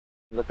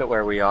Look at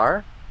where we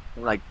are.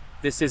 Like,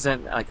 this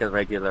isn't like a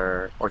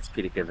regular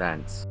orthopedic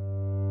event.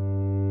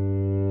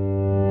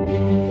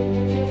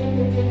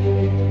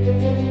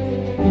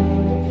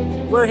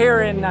 We're here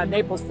in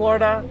Naples,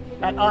 Florida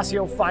at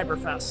OSSIO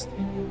FIBERfest.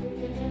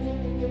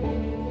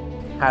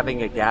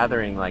 Having a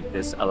gathering like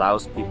this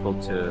allows people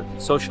to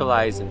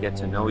socialize and get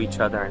to know each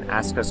other and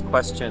ask us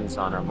questions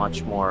on a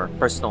much more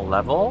personal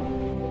level.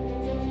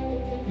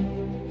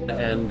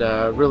 And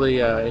really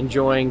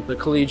enjoying the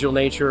collegial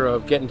nature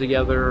of getting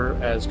together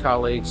as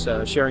colleagues,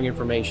 sharing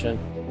information.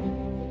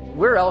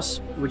 Where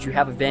else would you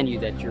have a venue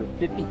that you're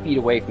 50 feet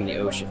away from the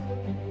ocean?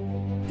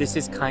 This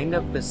is kind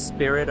of the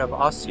spirit of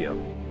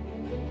OSSIO.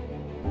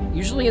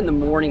 Usually in the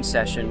morning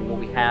session, what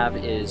we have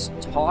is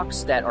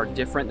talks that are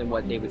different than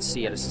what they would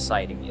see at a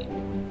society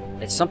meeting.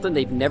 It's something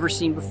they've never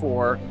seen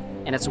before,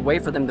 and it's a way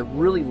for them to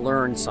really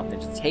learn something,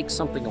 to take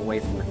something away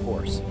from the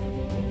course.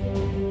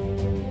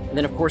 And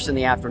then of course in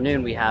the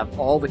afternoon, we have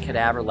all the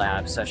cadaver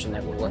lab session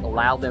that will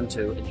allow them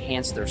to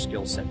enhance their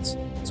skill sets.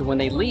 So when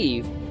they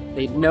leave,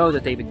 they know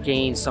that they've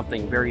gained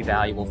something very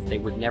valuable that they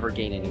would never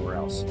gain anywhere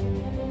else.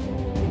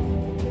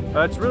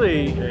 It's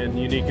really a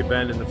unique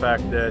event in the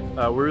fact that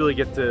we really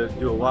get to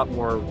do a lot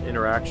more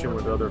interaction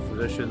with other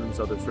physicians,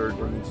 other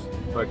surgeons,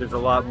 but there's a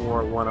lot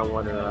more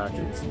one-on-one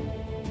interactions.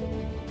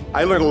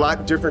 I learned a lot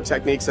of different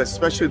techniques,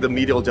 especially the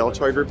medial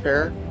deltoid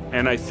repair.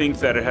 And I think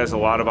that it has a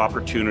lot of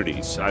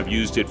opportunities. I've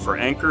used it for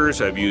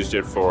anchors, I've used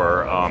it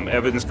for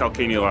Evans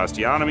calcaneal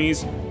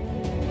osteotomies.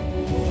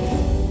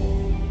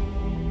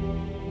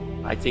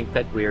 I think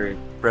that we're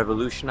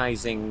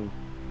revolutionizing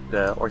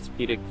the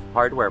orthopedic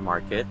hardware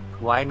market.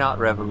 Why not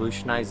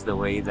revolutionize the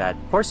way that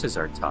courses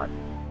are taught?